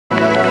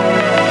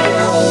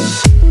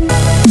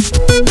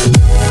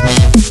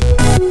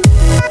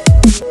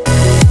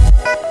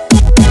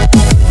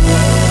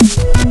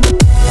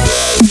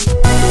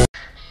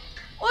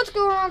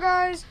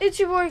It's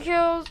your boy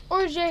Kills,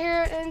 or Jay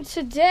here, and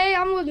today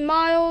I'm with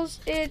Miles.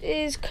 It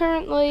is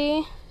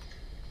currently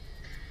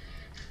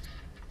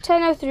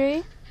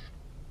 10:03.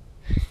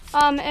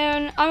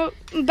 And I'm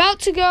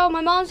about to go.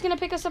 My mom's gonna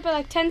pick us up at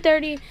like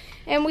 10:30,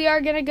 and we are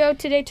gonna go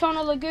to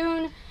Daytona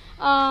Lagoon,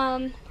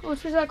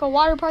 which is like a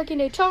water park in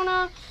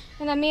Daytona.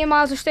 And then me and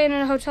Miles are staying in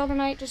a hotel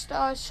tonight, just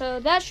so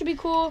that should be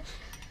cool.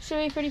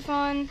 Should be pretty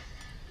fun.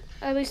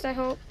 At least I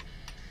hope.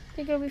 I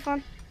think it'll be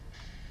fun.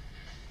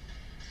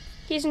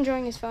 He's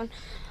enjoying his phone.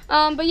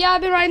 But yeah,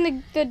 I've been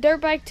riding the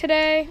dirt bike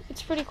today.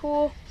 It's pretty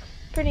cool,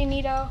 pretty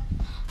neato.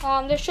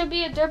 There should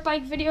be a dirt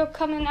bike video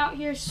coming out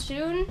here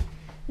soon.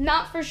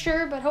 Not for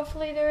sure, but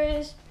hopefully there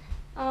is.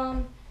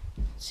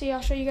 See,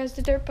 I'll show you guys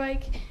the dirt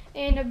bike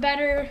in a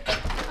better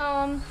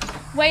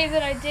way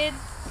that I did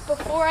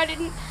before. I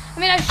mean,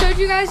 I showed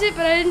you guys it,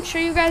 but I didn't show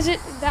you guys it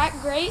that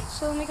great.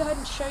 So let me go ahead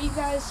and show you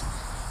guys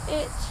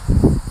it.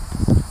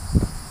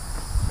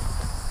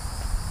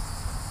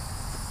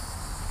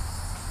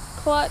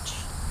 Clutch,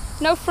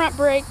 no front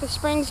brake, the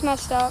spring's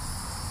messed up.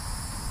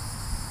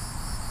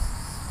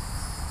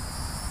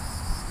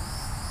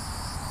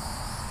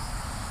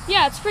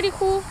 Yeah, it's pretty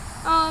cool.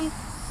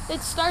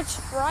 It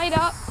starts right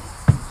up.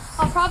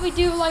 I'll probably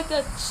do like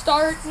a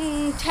start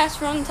and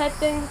test run type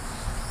thing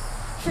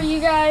for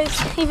you guys,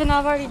 even though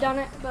I've already done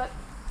it. But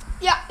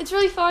yeah, it's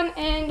really fun,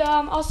 and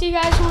I'll see you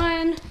guys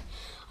when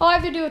I'll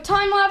either do a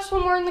time lapse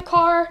when we're in the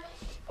car,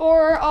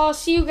 or I'll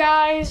see you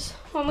guys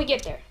when we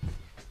get there.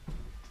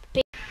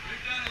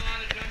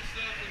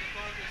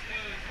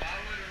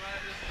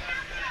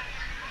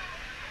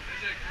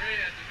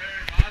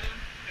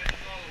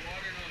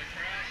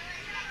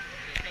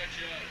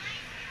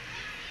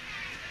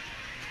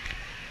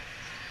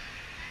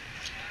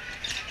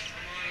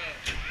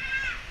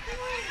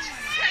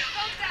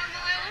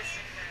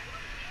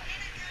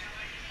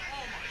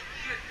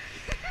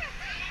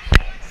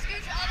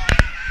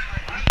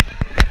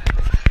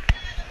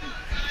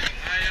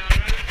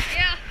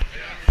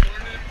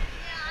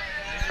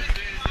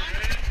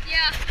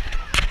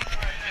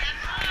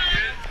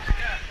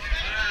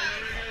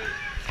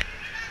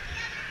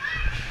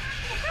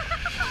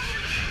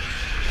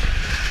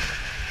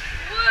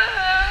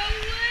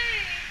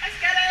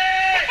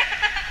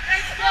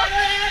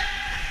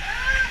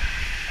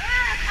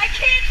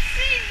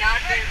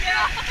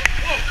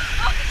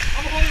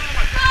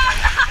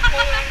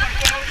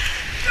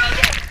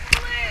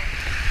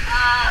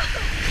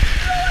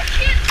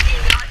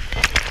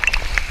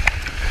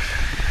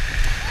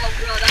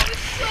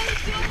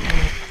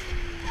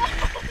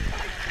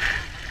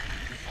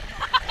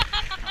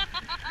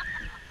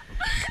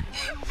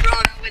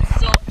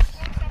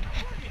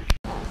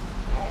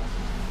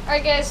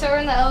 Alright guys, so we're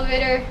in the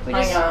elevator.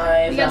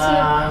 Hi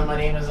guys, my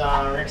name is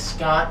Rick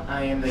Scott.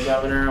 I am the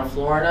governor of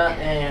Florida,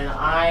 and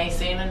I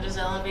staying in this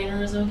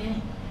elevator is okay.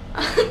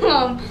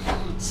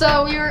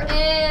 So we were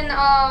in,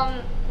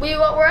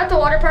 we're at the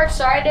water park.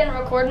 Sorry I didn't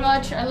record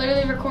much. I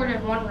literally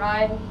recorded one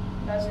ride.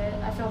 That's it.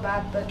 I feel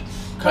bad, but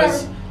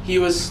because he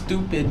was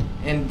stupid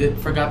and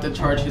forgot to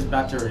charge his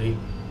battery.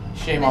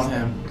 Shame on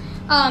him.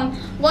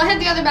 Well, I had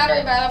the other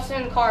battery, but I left it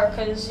in the car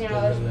because, you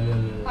know,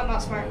 I'm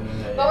not smart.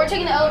 But we're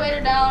taking the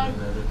elevator down.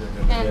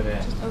 And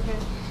just, okay.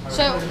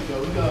 So,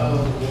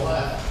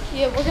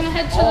 yeah, we're gonna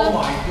head to the. Oh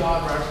my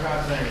God,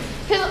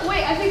 we're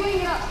wait, I think we can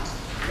get out.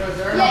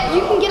 Yeah,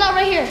 you can get out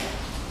right here.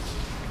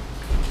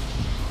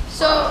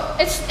 So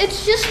it's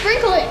just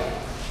sprinkling.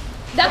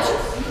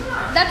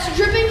 That's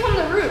dripping from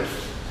the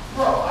roof.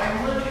 Bro,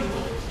 I'm literally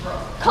looking, bro.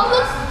 Come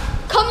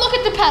look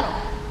at the pedal.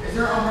 Is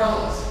there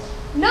umbrellas?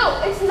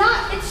 No, it's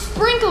not. It's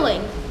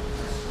sprinkling.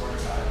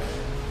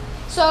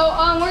 So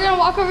we're gonna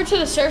walk over to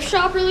the surf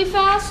shop really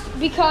fast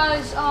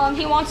because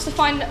he wants to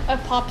find a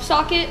pop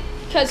socket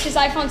because his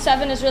iPhone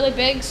 7 is really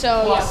big.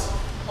 So Plus.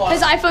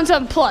 His iPhone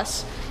 7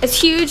 Plus.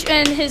 It's huge,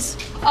 and his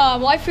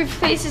waterproof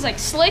face is like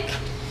slick.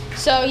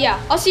 So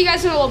yeah, I'll see you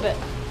guys in a little bit.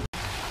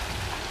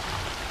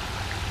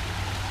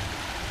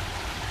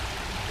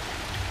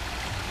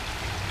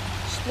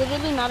 There's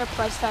literally not a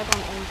price tag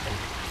on anything.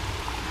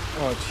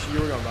 Oh, you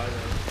were gonna buy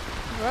that.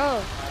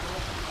 Bro.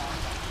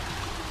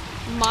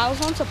 Miles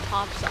wants a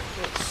pop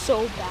socket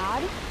so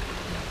bad.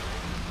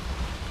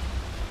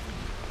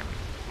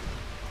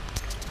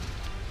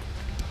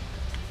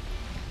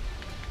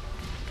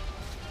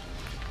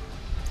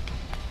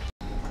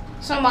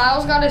 So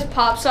Miles got his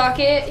pop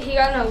socket. He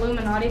got an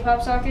Illuminati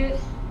pop socket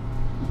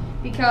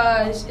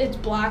because it's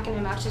black and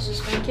it matches his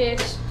phone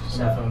case. So.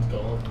 That phone's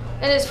gold.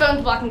 And his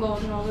phone's black and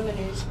gold, and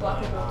Illuminati is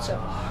black and gold. So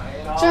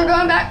we're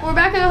going back. We're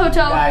back in the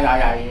hotel.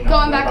 Yeah. You know,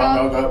 going back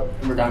up. Go.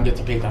 We're gonna get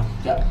some pizza.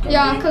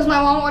 Yeah, because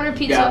my mom ordered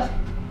pizza. Yeah.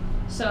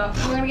 So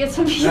we're gonna get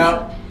some pizza.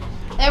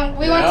 Yep. And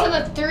we went to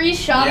the 3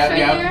 shops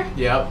right here.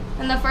 Yep.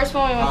 And the first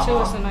one we went to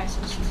was the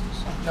nicest. So.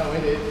 No, we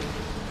didn't.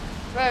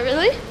 Right,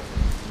 really?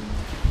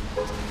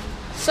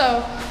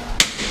 So,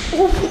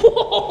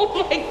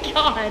 oh my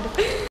God.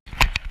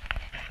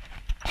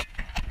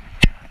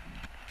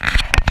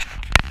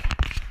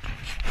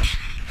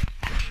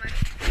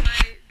 My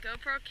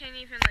GoPro can't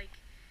even, like,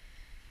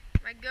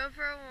 my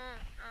GoPro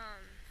won't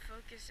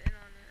focus in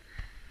on it.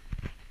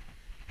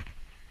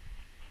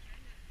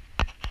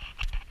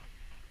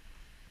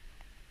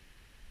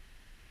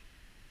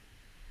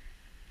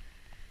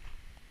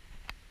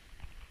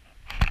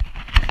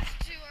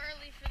 It's too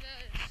early for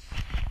this.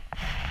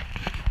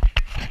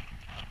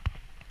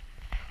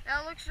 That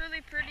looks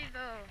really pretty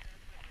though.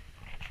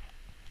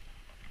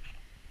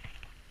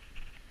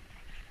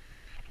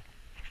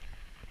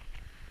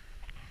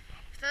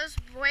 If those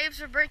waves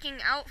were breaking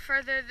out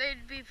further,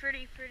 they'd be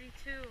pretty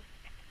too.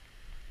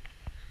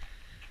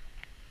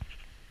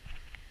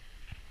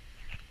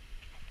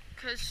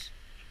 Cause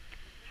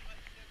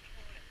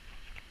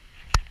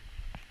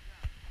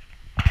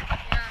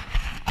yeah,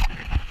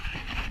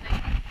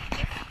 like,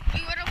 if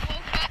we would have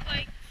woke up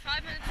like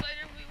 5 minutes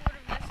later, we would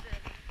have missed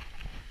it.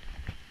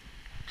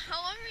 How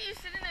long were you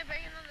sitting there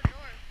banging on the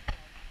door?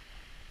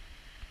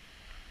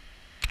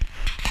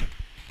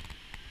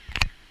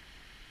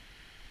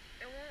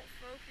 It won't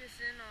focus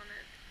in on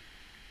it.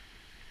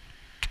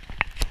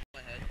 My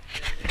head.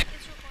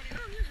 It's recording.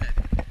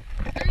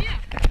 Oh, yeah.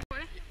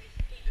 Recording?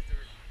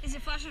 Is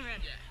it flashing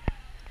red? Yeah.